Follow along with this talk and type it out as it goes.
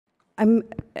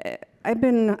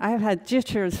I've had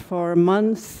jitters for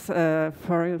months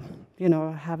for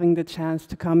having the chance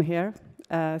to come here.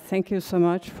 Thank you so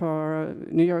much for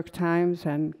New York Times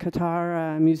and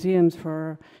Qatar museums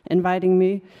for inviting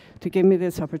me to give me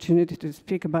this opportunity to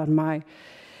speak about my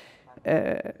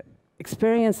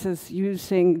experiences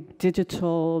using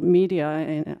digital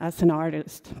media as an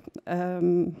artist,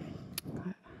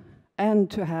 and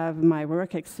to have my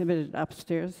work exhibited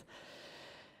upstairs.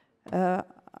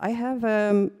 I have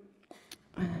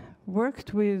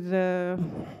worked with,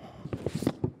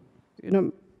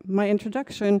 my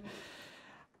introduction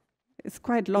is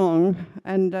quite long,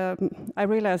 and I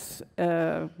realize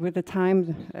with the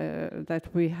time that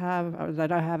we have, or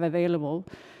that I have available,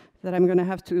 that I'm going to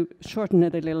have to shorten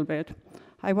it a little bit.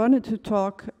 I wanted to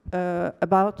talk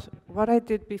about what I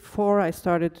did before I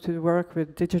started to work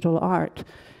with digital art.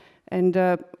 And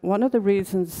one of the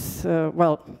reasons,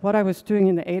 what I was doing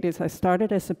in the 80s, I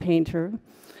started as a painter,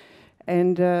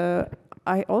 and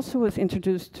I also was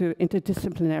introduced to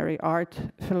interdisciplinary art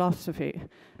philosophy.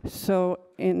 So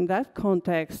in that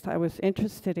context, I was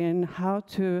interested in how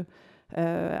to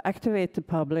activate the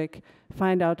public,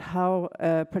 find out how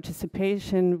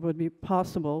participation would be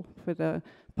possible for the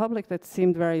public that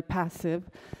seemed very passive,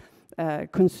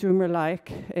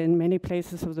 consumer-like in many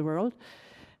places of the world.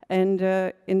 And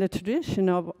in the tradition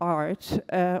of art,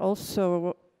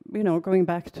 also, going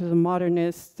back to the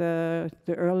modernists, the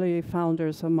early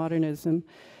founders of modernism,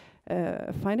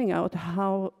 finding out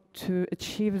how to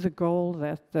achieve the goal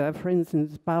that, for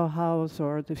instance, Bauhaus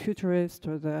or the futurist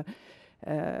or the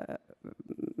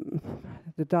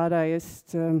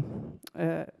Dadaist,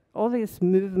 all these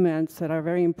movements that are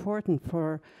very important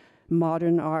for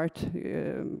modern art,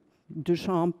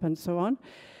 Duchamp and so on,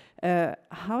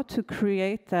 how to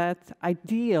create that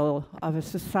ideal of a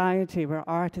society where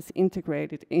art is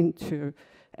integrated into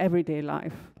everyday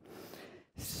life.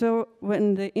 So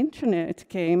when the internet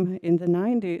came in the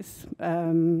 90s,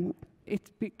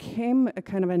 it became a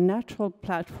kind of a natural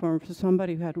platform for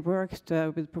somebody who had worked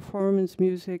with performance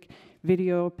music,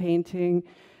 video, painting,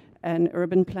 and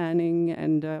urban planning,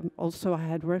 and also I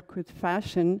had worked with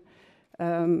fashion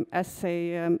as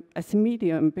a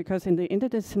medium, because in the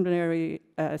interdisciplinary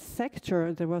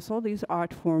sector there was all these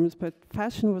art forms, but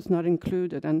fashion was not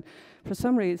included, and for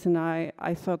some reason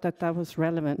I thought that that was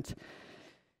relevant.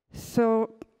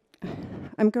 So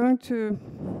I'm going to,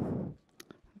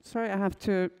 sorry, I have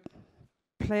to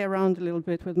play around a little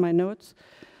bit with my notes.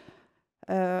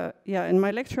 In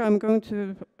my lecture I'm going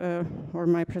to, or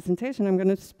my presentation, I'm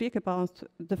going to speak about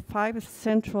the 5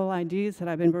 central ideas that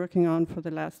I've been working on for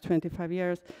the last 25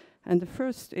 years. And the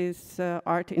first is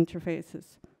art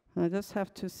interfaces. I just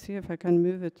have to see if I can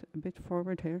move it a bit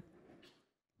forward here.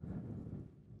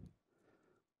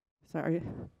 Sorry.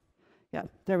 Yeah,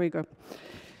 there we go.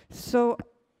 So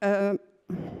art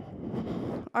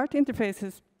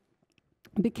interfaces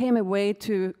became a way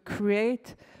to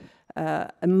create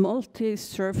a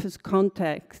multi-surface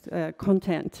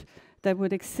content that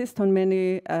would exist on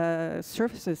many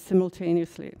surfaces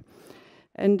simultaneously.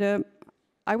 And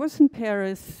I was in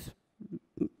Paris,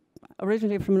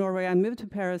 originally from Norway. I moved to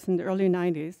Paris in the early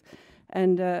 90s,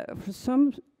 and for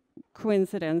some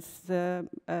coincidence, the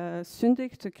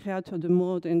Syndic de Créateur de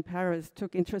Mode in Paris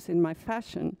took interest in my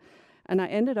fashion, and I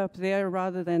ended up there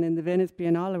rather than in the Venice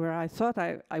Biennale, where I thought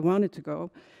I wanted to go.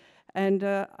 And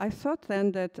I thought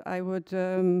then that I would,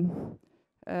 the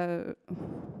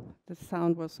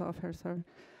sound was off here, sorry.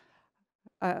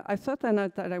 I thought then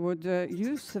that I would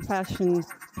use the fashion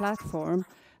platform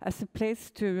as a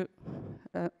place to,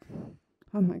 oh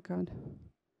my God,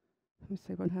 let me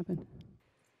see what happened.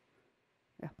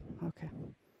 Yeah, okay.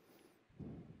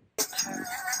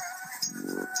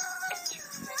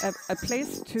 A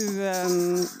place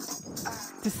to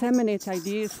disseminate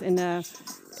ideas in a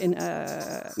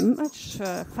much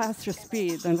faster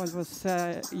speed than what was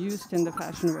used in the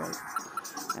fashion world.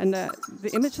 And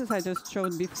the images I just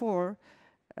showed before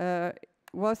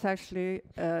was actually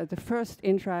the first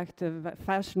interactive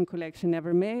fashion collection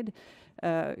ever made.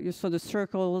 You saw the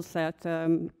circles that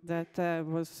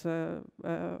was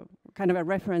kind of a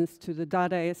reference to the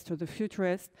Dadaist or the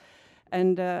futurist.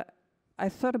 And I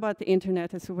thought about the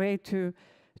internet as a way to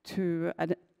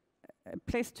a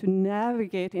place to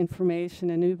navigate information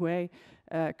in a new way,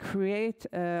 create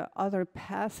other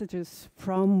passages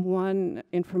from one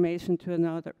information to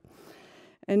another.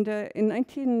 And in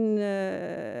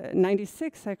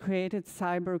 1996, I created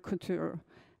Cyber Couture.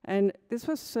 And this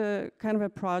was kind of a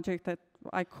project that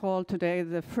I call today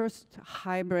the first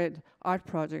hybrid art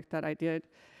project that I did.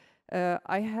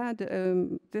 I had,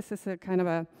 this is a kind of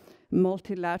a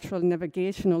multilateral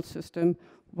navigational system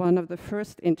one of the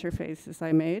first interfaces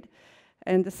I made.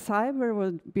 And the cyber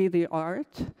would be the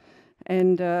art.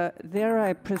 And there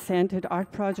I presented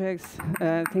art projects,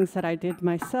 things that I did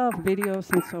myself, videos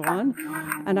and so on.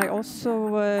 And I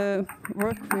also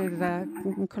worked with,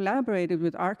 collaborated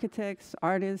with architects,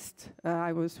 artists.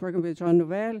 I was working with Jean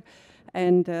Nouvel,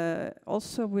 and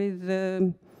also with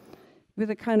a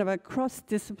kind of a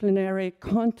cross-disciplinary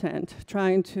content,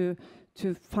 trying to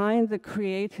find the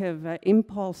creative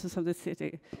impulses of the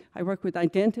city. I work with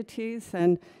identities,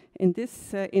 and in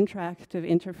this interactive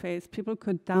interface, people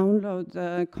could download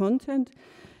the content,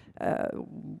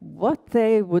 what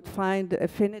they would find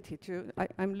affinity to.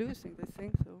 I'm losing this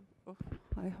thing, so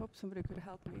I hope somebody could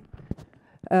help me.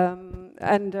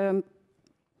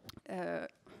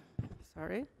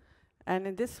 Sorry. And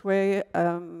in this way,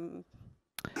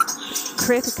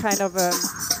 create a kind of a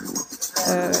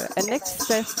next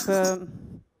step,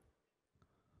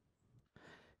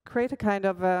 create a kind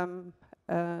of a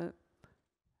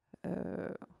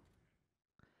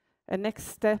next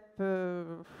step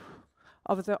of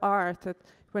the art, that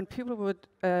when people would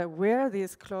wear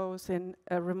these clothes in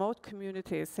remote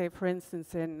communities, say for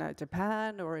instance in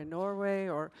Japan or in Norway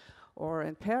or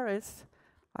in Paris,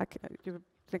 you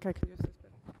think I can use this?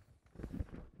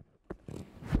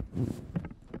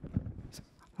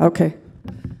 Okay.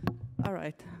 All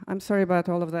right. I'm sorry about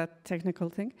all of that technical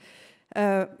thing.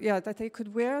 Yeah, that they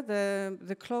could wear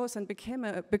the clothes and become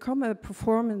a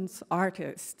performance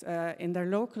artist in their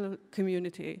local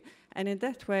community, and in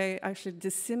that way actually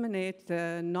disseminate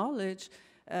the knowledge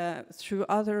through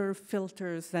other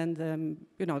filters than the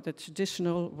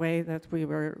traditional way that we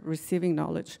were receiving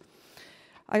knowledge.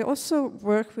 I also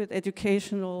work with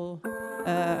educational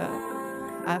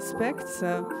aspects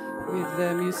with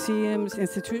museums,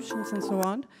 institutions, and so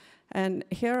on. And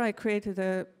here I created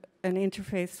an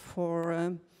interface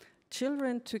for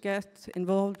children to get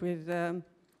involved with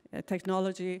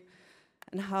technology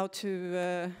and how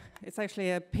to. It's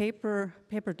actually a paper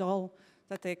doll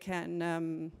that they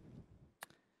can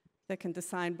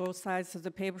design both sides of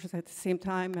the papers at the same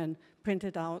time and print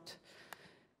it out.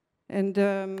 And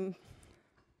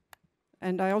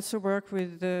I also work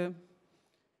with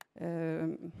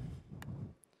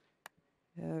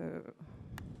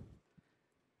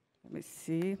let me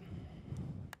see.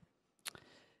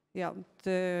 Yeah,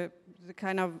 the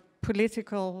kind of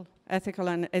political, ethical,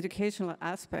 and educational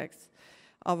aspects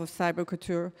of cyber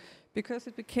couture, because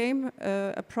it became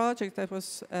a project that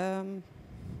was,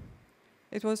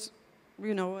 it was,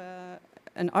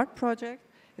 an art project.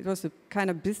 It was a kind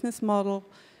of business model.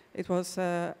 It was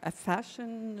a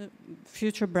fashion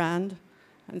future brand,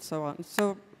 and so on.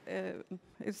 So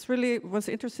it's really was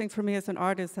interesting for me as an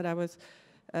artist that I was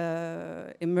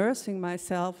immersing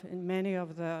myself in many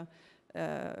of the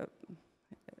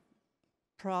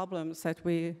problems that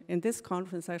we in this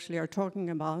conference actually are talking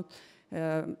about.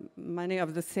 Many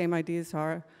of the same ideas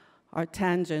are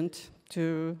tangent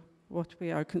to what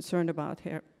we are concerned about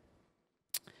here.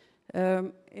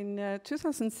 In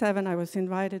 2007, I was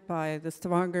invited by the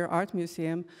Stavanger Art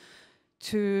Museum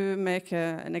to make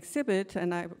an exhibit,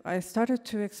 and I started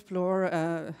to explore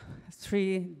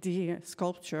 3D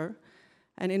sculpture.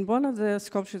 And in one of the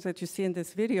sculptures that you see in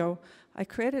this video, I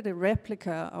created a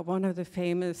replica of one of the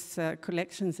famous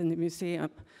collections in the museum.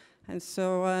 And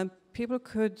so people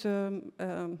could,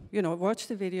 watch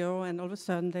the video, and all of a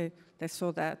sudden they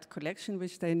saw that collection,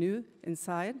 which they knew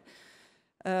inside.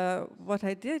 What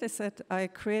I did is that I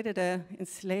created an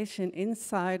installation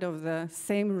inside of the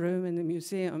same room in the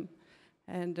museum.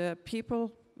 And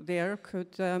people there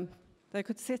could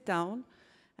sit down,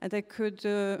 and they could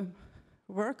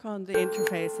work on the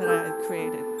interface that I had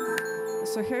created.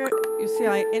 So here you see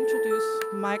I introduce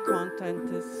my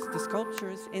content, the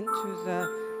sculptures, into the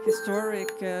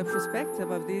historic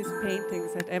perspective of these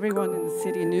paintings that everyone in the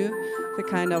city knew, the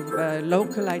kind of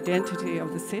local identity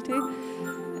of the city.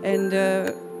 And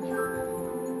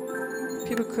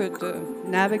people could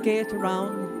navigate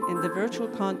around in the virtual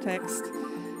context.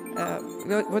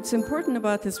 What's important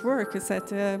about this work is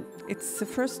that it's the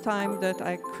first time that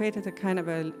I created a kind of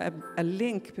a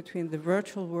link between the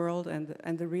virtual world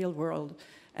and the real world,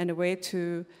 and a way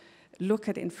to look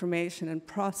at information and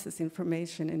process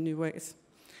information in new ways.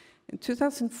 In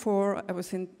 2004, I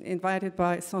was invited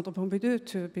by Centre Pompidou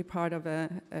to be part of a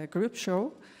group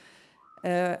show.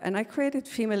 And I created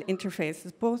female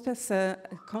interfaces, both as a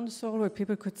console where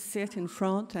people could sit in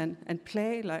front and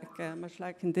play, much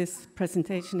like in this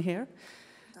presentation here,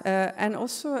 and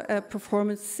also a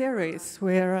performance series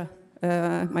where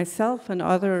myself and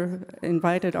other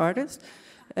invited artists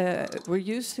were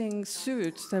using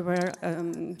suits that were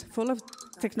full of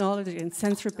technology and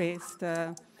sensor-based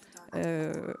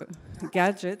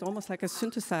gadget, almost like a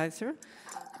synthesizer.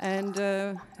 And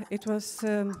it was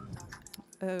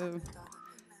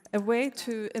a way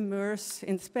to immerse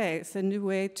in space, a new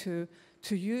way to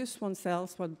use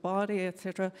oneself, one's body,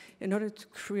 etc., in order to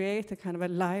create a kind of a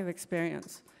live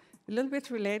experience. A little bit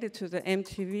related to the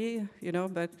MTV, you know,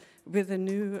 but with a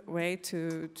new way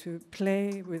to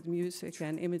play with music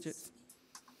and images.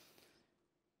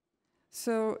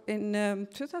 So in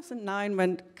 2009,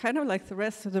 when kind of like the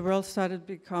rest of the world started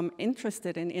to become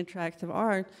interested in interactive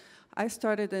art, I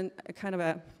started in a kind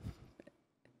of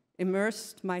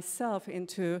immersed myself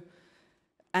into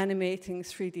animating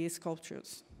 3D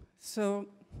sculptures. So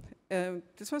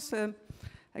this was a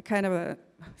kind of a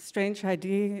strange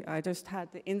idea. I just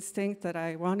had the instinct that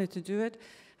I wanted to do it.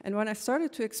 And when I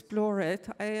started to explore it,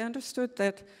 I understood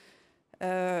that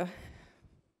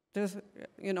there's,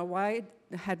 you know, why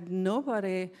had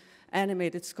nobody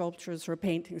animated sculptures or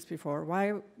paintings before?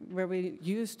 Why were we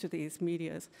used to these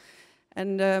medias?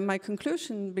 And my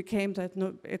conclusion became that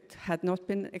it had not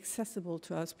been accessible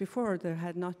to us before. There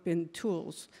had not been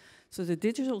tools. So the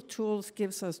digital tools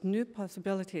gives us new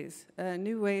possibilities,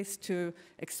 new ways to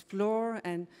explore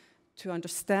and to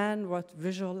understand what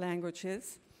visual language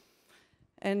is.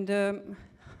 And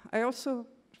I also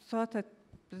thought that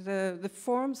the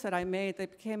forms that I made, they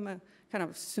became a kind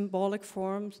of symbolic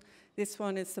forms. This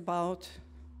one is about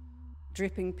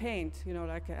dripping paint, you know,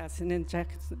 like as in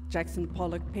Jackson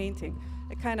Pollock painting,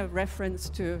 a kind of reference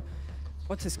to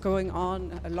what is going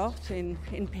on a lot in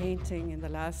painting in the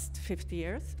last 50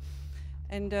 years.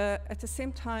 And at the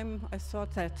same time, I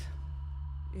thought that,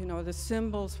 you know, the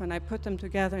symbols, when I put them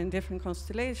together in different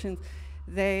constellations,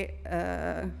 they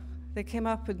came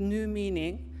up with new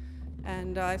meaning.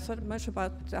 And I thought much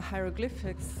about the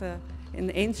hieroglyphics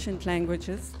in ancient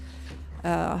languages,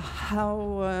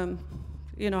 how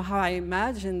I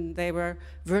imagined they were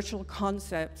virtual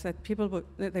concepts that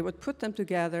they would put them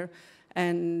together,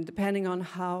 and depending on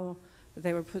how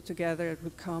they were put together, it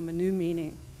would come a new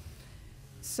meaning.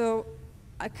 So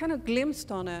I kind of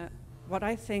glimpsed on what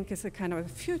I think is a kind of a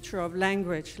future of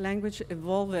language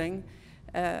evolving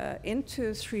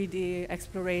into 3D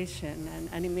exploration and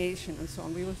animation and so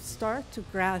on. We will start to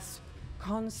grasp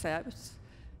concepts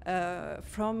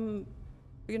from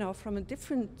a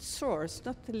different source,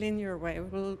 not the linear way.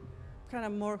 We'll kind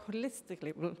of more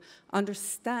holistically, we'll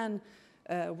understand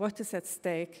what is at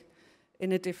stake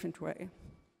in a different way.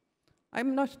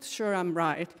 I'm not sure I'm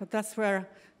right, but that's where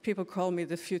people call me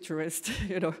the futurist,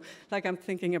 you know, like I'm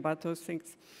thinking about those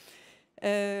things.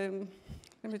 Let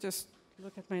me just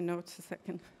look at my notes a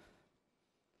second.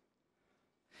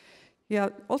 Yeah,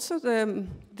 also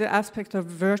the aspect of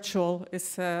virtual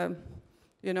is,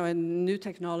 you know, in new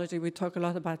technology, we talk a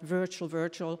lot about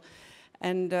virtual.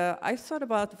 And I thought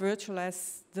about virtual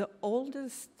as the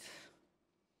oldest,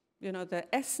 you know, the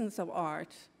essence of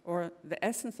art or the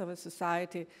essence of a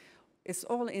society is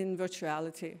all in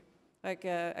virtuality. Like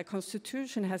a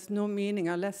constitution has no meaning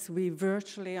unless we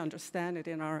virtually understand it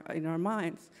in our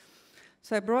minds.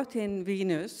 So I brought in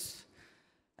Venus,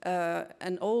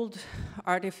 an old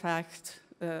artifact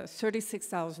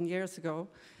 36,000 years ago,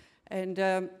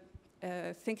 and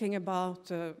thinking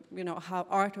about you know, how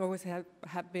art always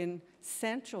have been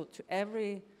central to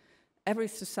every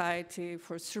society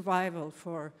for survival,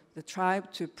 for the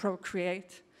tribe to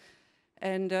procreate.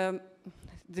 And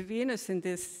the Venus in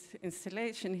this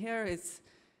installation here it's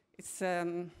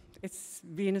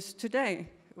Venus today.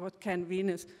 What can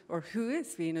Venus, or who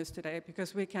is Venus today?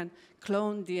 Because we can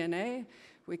clone DNA,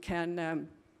 we can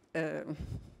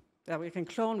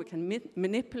clone, we can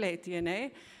manipulate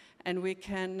DNA, and we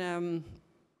can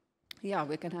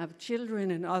have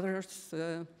children and others,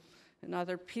 and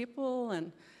other people,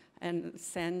 and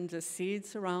send the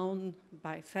seeds around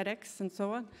by FedEx and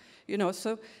so on. You know,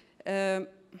 so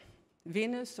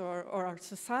Venus or our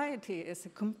society is a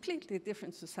completely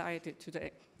different society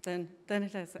today than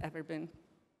it has ever been.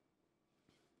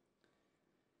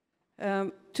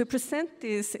 To present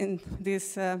these in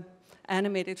these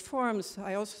animated forms,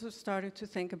 I also started to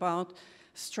think about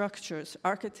structures,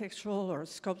 architectural or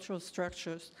sculptural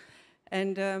structures,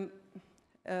 and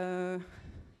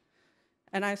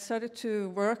I started to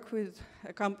work with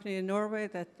a company in Norway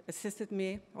that assisted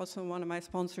me, also one of my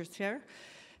sponsors here,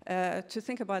 to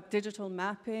think about digital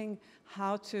mapping,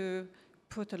 how to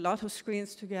put a lot of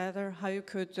screens together, how you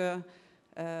could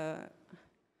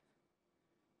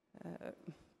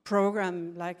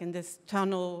program, like in this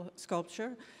tunnel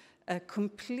sculpture, a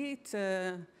complete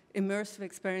immersive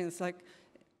experience. Like,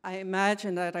 I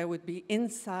imagine that I would be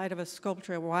inside of a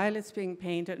sculpture while it's being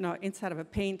painted, no, inside of a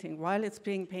painting while it's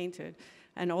being painted,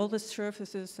 and all the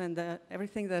surfaces and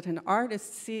everything that an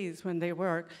artist sees when they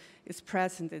work is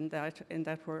present in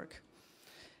that work.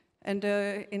 And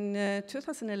in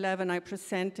 2011, I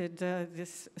presented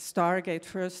this Stargate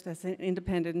first as an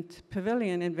independent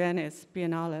pavilion in Venice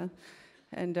Biennale.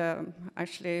 And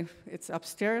actually, it's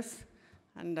upstairs.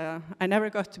 And I never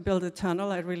got to build a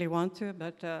tunnel. I really want to,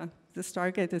 but the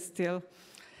Stargate is still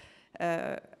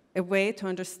a way to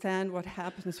understand what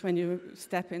happens when you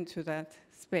step into that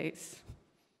space.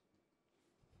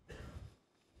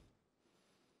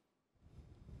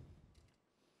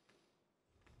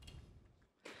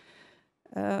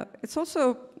 It's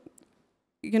also,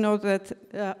 you know, that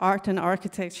art and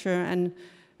architecture and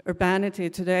urbanity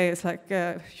today is like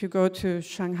you go to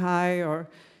Shanghai or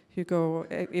you go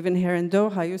even here in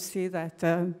Doha, you see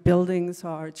that buildings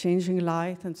are changing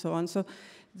light and so on. So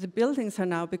the buildings are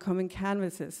now becoming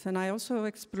canvases. And I also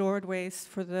explored ways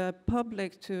for the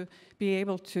public to be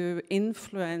able to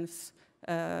influence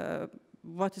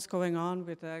what is going on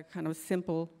with kind of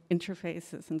simple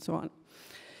interfaces and so on.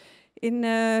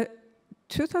 In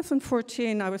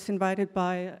 2014, I was invited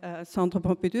by Centre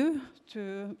Pompidou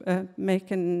to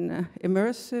make an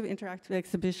immersive interactive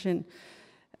exhibition,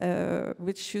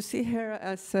 which you see here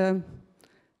as a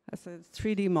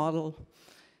 3D model.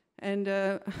 And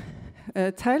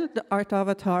titled Art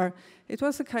Avatar, it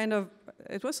was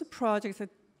a project that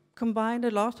combined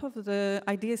a lot of the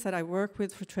ideas that I worked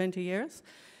with for 20 years,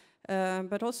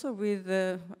 but also with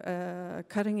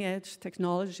cutting edge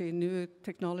technology, new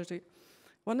technology.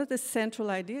 One of the central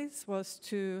ideas was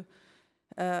to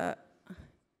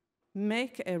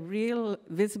make a real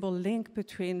visible link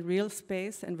between real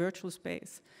space and virtual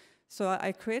space. So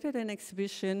I created an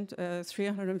exhibition,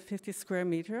 350 square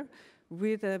meter,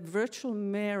 with a virtual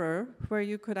mirror where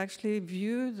you could actually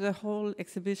view the whole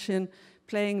exhibition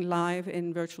playing live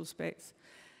in virtual space.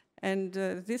 And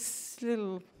this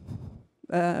little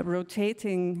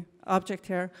rotating object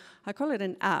here, I call it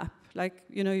an app. Like,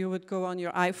 you know, you would go on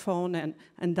your iPhone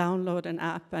and download an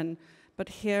app, but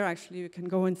here actually you can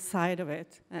go inside of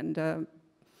it and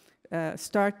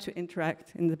start to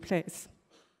interact in the place.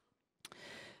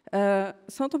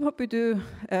 Centre Pompidou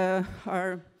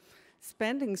are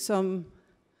spending some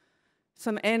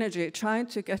energy trying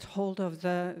to get hold of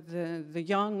the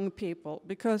young people,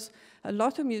 because a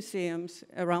lot of museums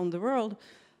around the world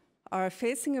are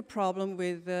facing a problem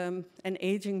with an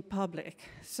aging public.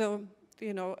 So,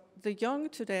 you know, the young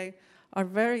today are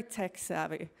very tech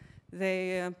savvy.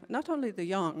 They, not only the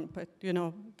young, but, you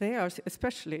know, they are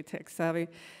especially tech savvy.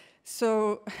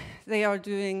 So they are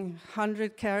doing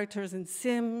 100 characters in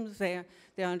Sims, they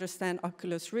understand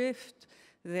Oculus Rift,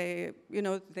 they, you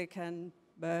know, they can,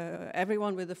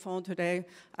 everyone with a phone today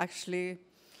actually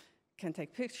can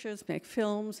take pictures, make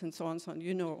films, and so on, so on.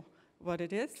 You know what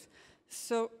it is.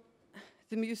 So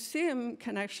the museum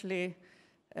can actually,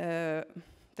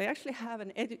 they actually have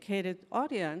an educated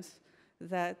audience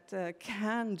that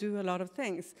can do a lot of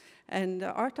things. And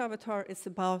Art Avatar is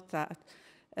about that.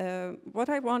 What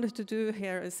I wanted to do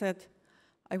here is that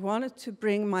I wanted to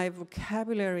bring my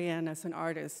vocabulary in as an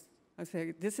artist. I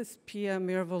say, this is Pia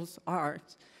Myrvold's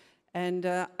art. And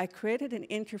I created an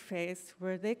interface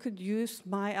where they could use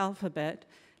my alphabet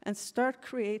and start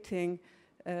creating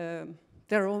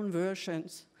their own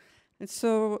versions. And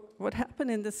so what happened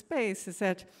in the space is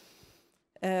that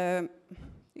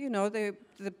you know, the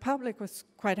public was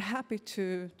quite happy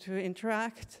to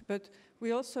interact, but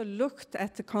we also looked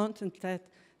at the content that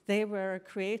they were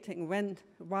creating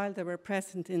while they were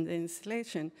present in the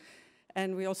installation.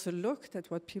 And we also looked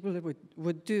at what people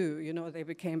would do. You know, they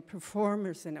became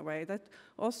performers in a way that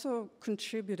also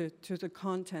contributed to the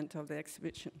content of the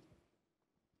exhibition.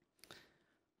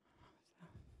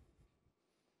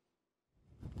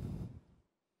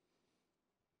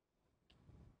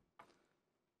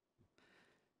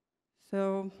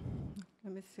 So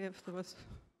let me see if there was,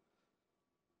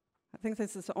 I think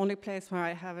this is the only place where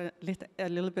I have a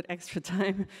little bit extra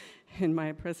time in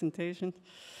my presentation.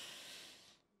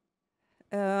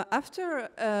 After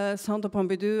Centre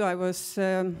Pompidou,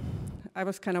 I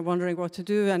was kind of wondering what to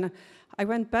do, and I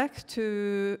went back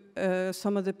to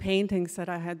some of the paintings that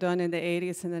I had done in the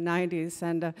 80s and the 90s,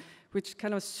 and which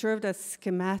kind of served as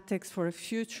schematics for a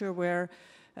future where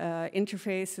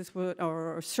interfaces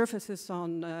or surfaces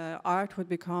on art would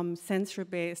become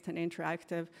sensor-based and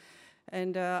interactive.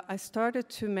 And I started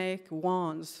to make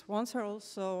wands. Wands are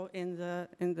also in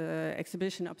the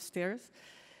exhibition upstairs.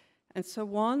 And so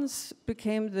wands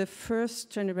became the first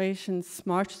generation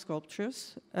smart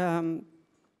sculptures. I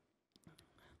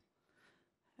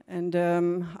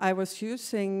was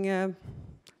using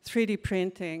 3D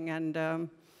printing, and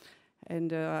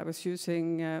I was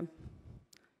using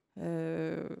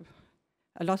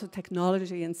a lot of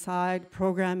technology inside,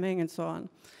 programming and so on.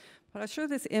 But I show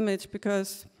this image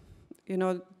because, you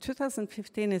know,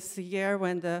 2015 is the year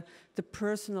when the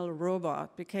personal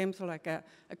robot became sort of like a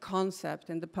concept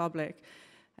in the public,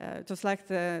 just like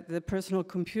the personal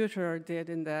computer did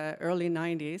in the early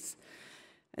 90s.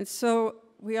 And so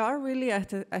we are really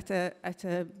at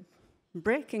a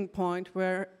breaking point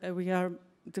where we are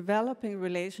developing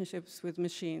relationships with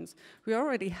machines. We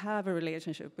already have a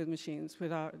relationship with machines,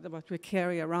 with what we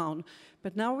carry around,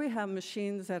 but now we have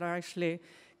machines that are actually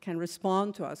can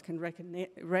respond to us, can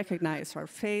recognize our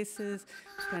faces,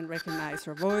 can recognize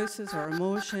our voices, our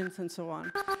emotions, and so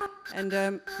on.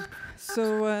 And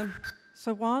so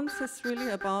once is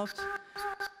really about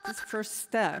this first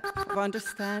step of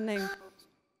understanding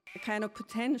the kind of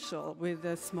potential with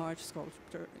the smart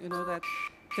sculpture. You know that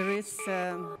there is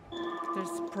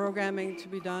there's programming to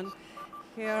be done.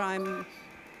 Here I'm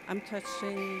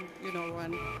touching, you know,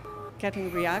 and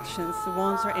getting reactions. The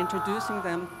ones are introducing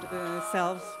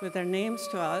themselves with their names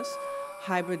to us: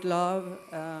 hybrid love,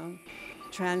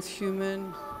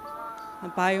 transhuman,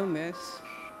 biomyth,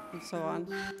 and so on.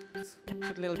 It's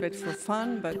a little bit for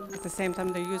fun, but at the same time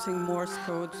they're using Morse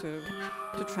code to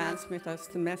transmit us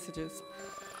the messages.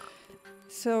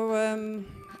 So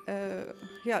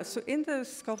yeah, so in the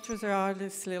sculptures there are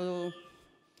these little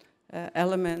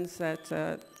elements that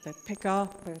pick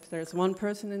up if there's one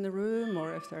person in the room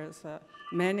or if there's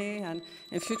many. And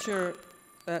in future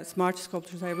smart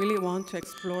sculptures, I really want to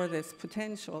explore this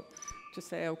potential to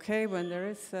say, okay, when there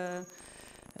is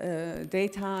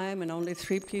daytime and only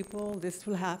 3 people, this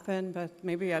will happen. But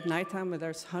maybe at nighttime, when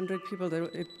there's 100 people,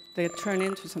 they turn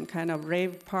into some kind of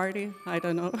rave party. I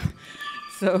don't know.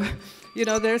 So, you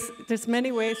know, there's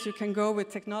many ways you can go with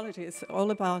technology. It's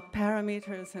all about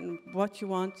parameters and what you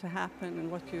want to happen and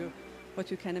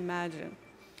what you can imagine.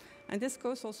 And this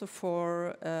goes also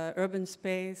for urban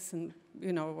space and,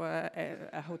 you know,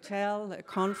 a hotel, a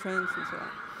conference, and so on.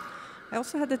 I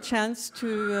also had the chance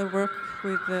to work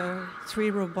with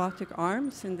 3 robotic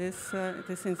arms in this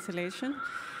installation.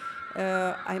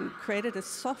 I created a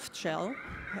soft shell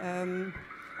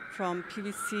from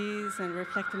PVCs and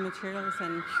reflective materials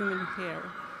and human hair.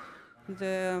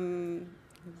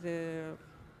 The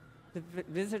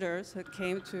visitors that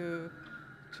came to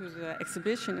the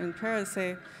exhibition in Paris,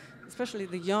 especially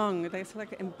the young, they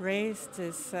sort of embraced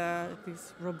these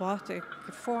robotic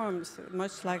forms,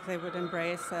 much like they would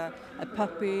embrace a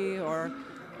puppy or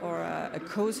a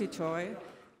cozy toy.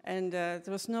 And there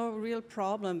was no real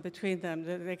problem between them,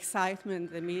 the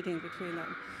excitement, the meeting between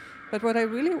them. But what I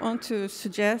really want to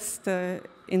suggest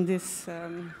in this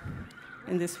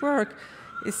work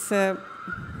is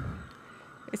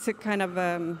it's a kind of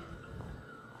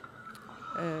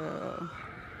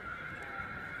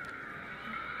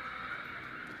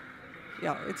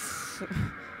yeah, it's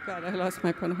God, I lost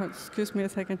my point. Excuse me a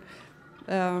second.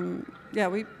 Yeah,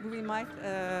 we might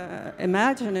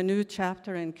imagine a new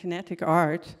chapter in kinetic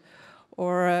art,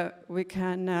 or we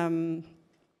can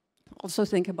also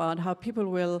think about how people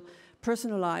will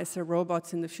personalize their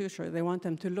robots in the future. They want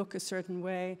them to look a certain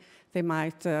way. They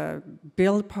might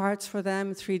build parts for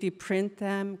them, 3D print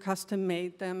them, custom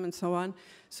made them, and so on.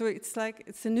 So it's like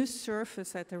it's a new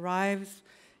surface that arrives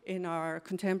in our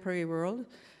contemporary world.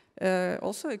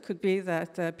 Also, it could be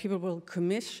that people will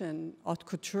commission haute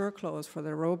couture clothes for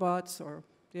their robots, or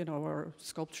or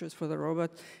sculptures for the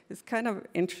robot. It's kind of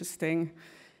interesting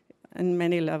on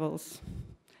many levels.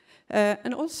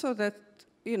 And also that,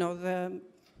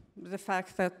 the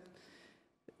fact that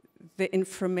the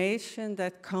information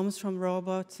that comes from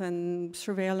robots and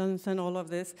surveillance and all of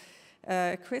this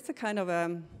creates a kind of,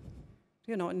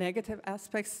 negative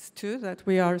aspects too that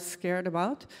we are scared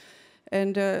about.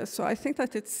 And so I think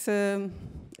that it's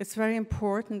very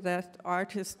important that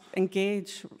artists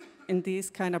engage in these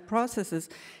kind of processes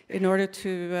in order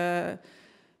to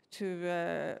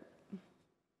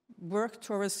work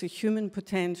towards the human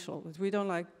potential. We don't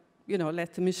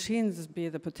let the machines be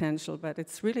the potential, but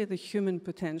it's really the human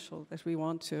potential that we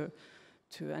want to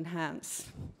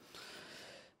enhance.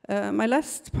 My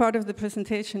last part of the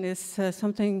presentation is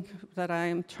something that I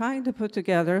am trying to put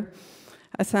together,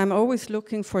 as I'm always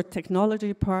looking for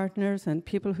technology partners and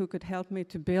people who could help me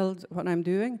to build what I'm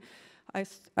doing. I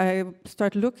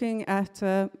start looking at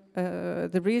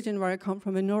the region where I come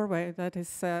from in Norway, that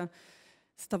is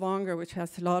Stavanger, which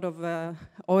has a lot of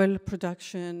oil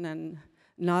production and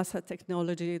NASA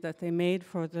technology that they made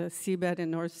for the seabed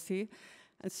in North Sea.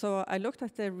 And so I looked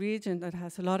at the region that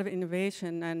has a lot of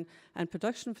innovation and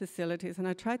production facilities, and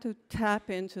I tried to tap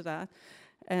into that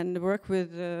and work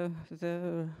with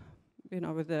the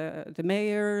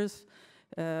mayors,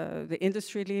 the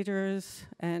industry leaders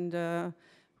and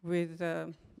with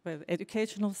the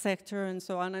educational sector and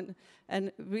so on,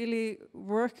 and really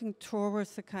working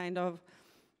towards a kind of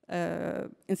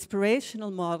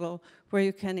inspirational model where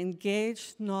you can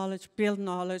engage knowledge, build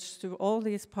knowledge through all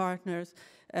these partners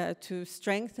to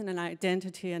strengthen an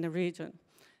identity in a region.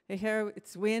 Here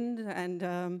it's wind,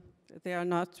 and they are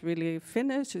not really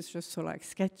finished. It's just sort of like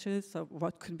sketches of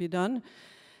what could be done.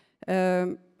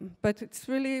 But it's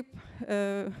really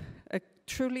a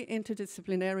truly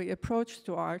interdisciplinary approach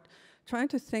to art, trying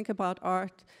to think about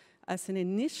art as an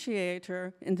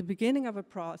initiator in the beginning of a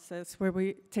process where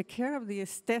we take care of the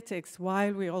aesthetics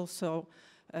while we also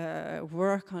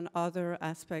work on other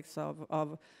aspects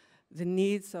of the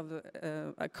needs of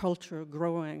a culture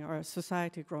growing or a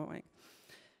society growing.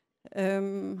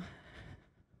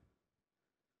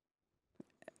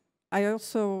 I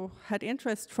also had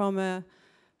interest from a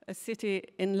city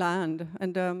inland,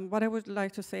 and what I would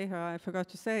like to say here, I forgot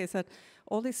to say, is that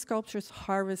all these sculptures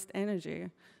harvest energy.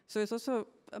 So it's also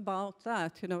about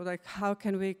that, you know, like how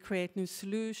can we create new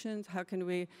solutions, how can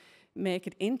we make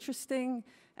it interesting,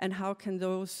 and how can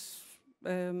those,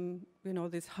 you know,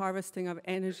 this harvesting of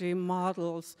energy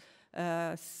models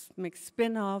make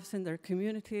spin-offs in their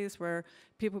communities where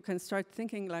people can start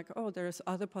thinking like, oh, there's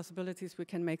other possibilities, we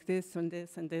can make this and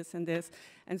this and this and this.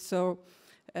 And so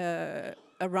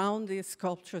around these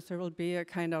sculptures there will be a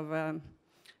kind of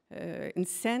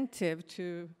incentive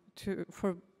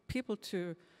for people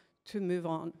to move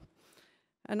on.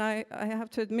 And I have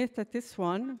to admit that this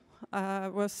one, I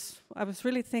was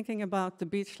really thinking about the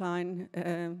beach line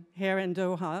here in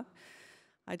Doha.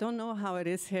 I don't know how it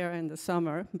is here in the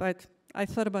summer, but I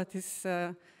thought about these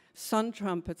sun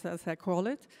trumpets, as I call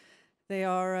it.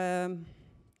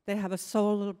 They have a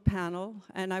solar panel,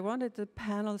 and I wanted the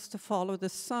panels to follow the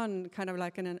sun, kind of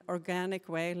like in an organic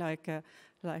way, like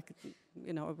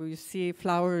you know, we see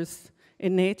flowers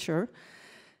in nature.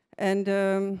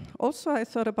 And also I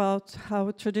thought about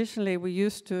how traditionally we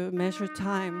used to measure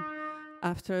time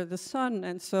after the sun,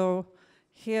 and so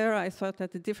here I thought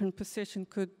that the different position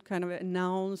could kind of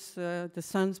announce the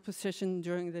sun's position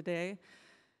during the day.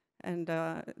 And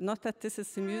not that this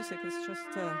is the music, it's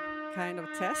just a kind of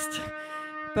test.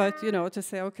 But, you know, to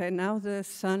say, okay, now the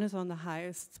sun is on the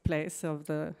highest place of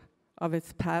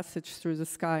its passage through the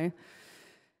sky.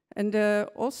 And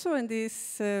also in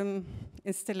these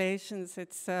installations,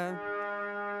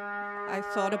 I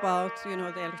thought about, you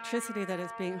know, the electricity that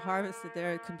is being harvested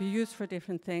there. It could be used for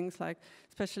different things, like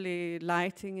especially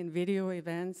lighting and video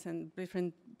events and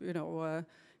different, you know,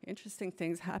 interesting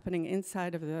things happening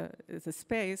inside of the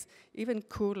space, even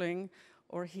cooling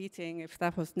or heating if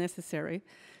that was necessary.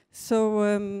 So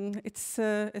it's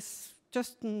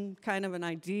just kind of an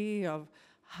idea of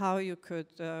how you could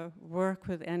work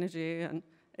with energy, and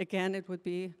again, it would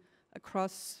be a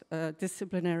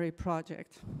cross-disciplinary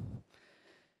project.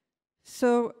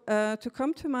 So to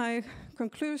come to my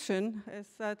conclusion is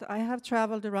that I have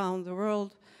traveled around the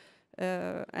world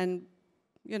and,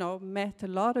 you know, met a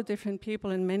lot of different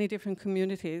people in many different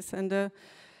communities, and a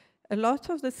lot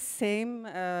of the same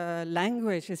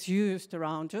language is used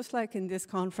around, just like in this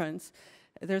conference.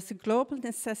 There's a global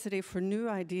necessity for new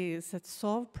ideas that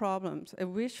solve problems, a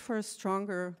wish for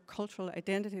stronger cultural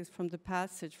identities from the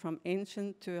passage from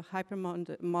ancient to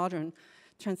hyper-modern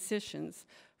transitions,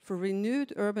 for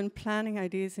renewed urban planning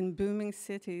ideas in booming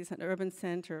cities and urban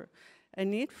center, a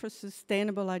need for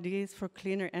sustainable ideas for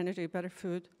cleaner energy, better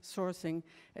food sourcing,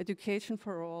 education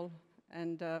for all,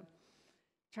 and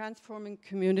transforming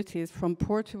communities from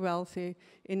poor to wealthy,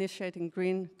 initiating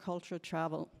green culture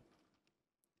travel.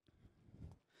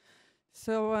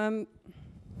 So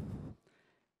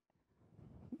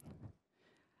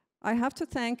I have to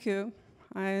thank you.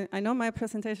 I know my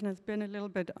presentation has been a little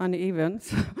bit uneven,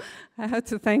 so I have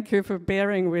to thank you for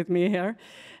bearing with me here.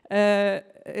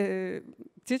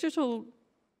 Digital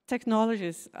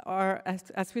technologies are,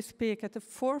 as we speak, at the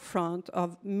forefront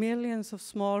of millions of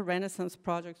small Renaissance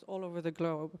projects all over the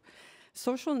globe.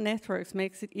 Social networks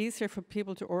makes it easier for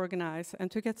people to organize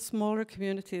and to get smaller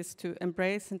communities to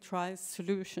embrace and try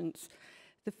solutions.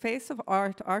 The face of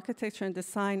art, architecture, and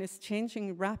design is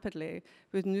changing rapidly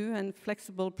with new and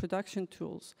flexible production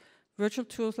tools. Virtual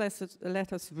tools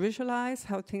let us visualize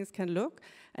how things can look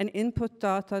and input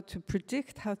data to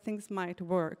predict how things might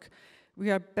work.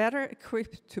 We are better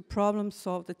equipped to problem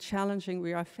solve the challenging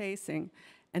we are facing,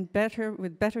 and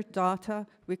with better data,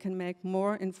 we can make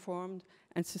more informed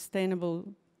and sustainable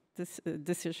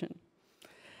decision.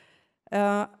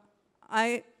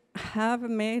 I have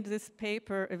made this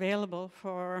paper available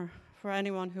for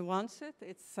anyone who wants it.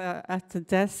 It's at the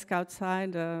desk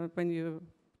outside when you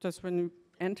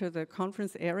enter the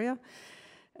conference area.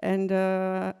 And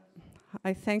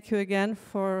I thank you again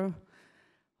for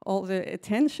all the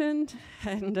attention,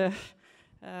 and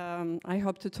I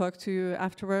hope to talk to you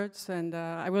afterwards, and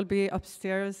I will be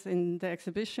upstairs in the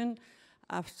exhibition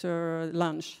after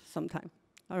lunch sometime.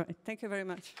 All right, thank you very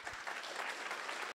much.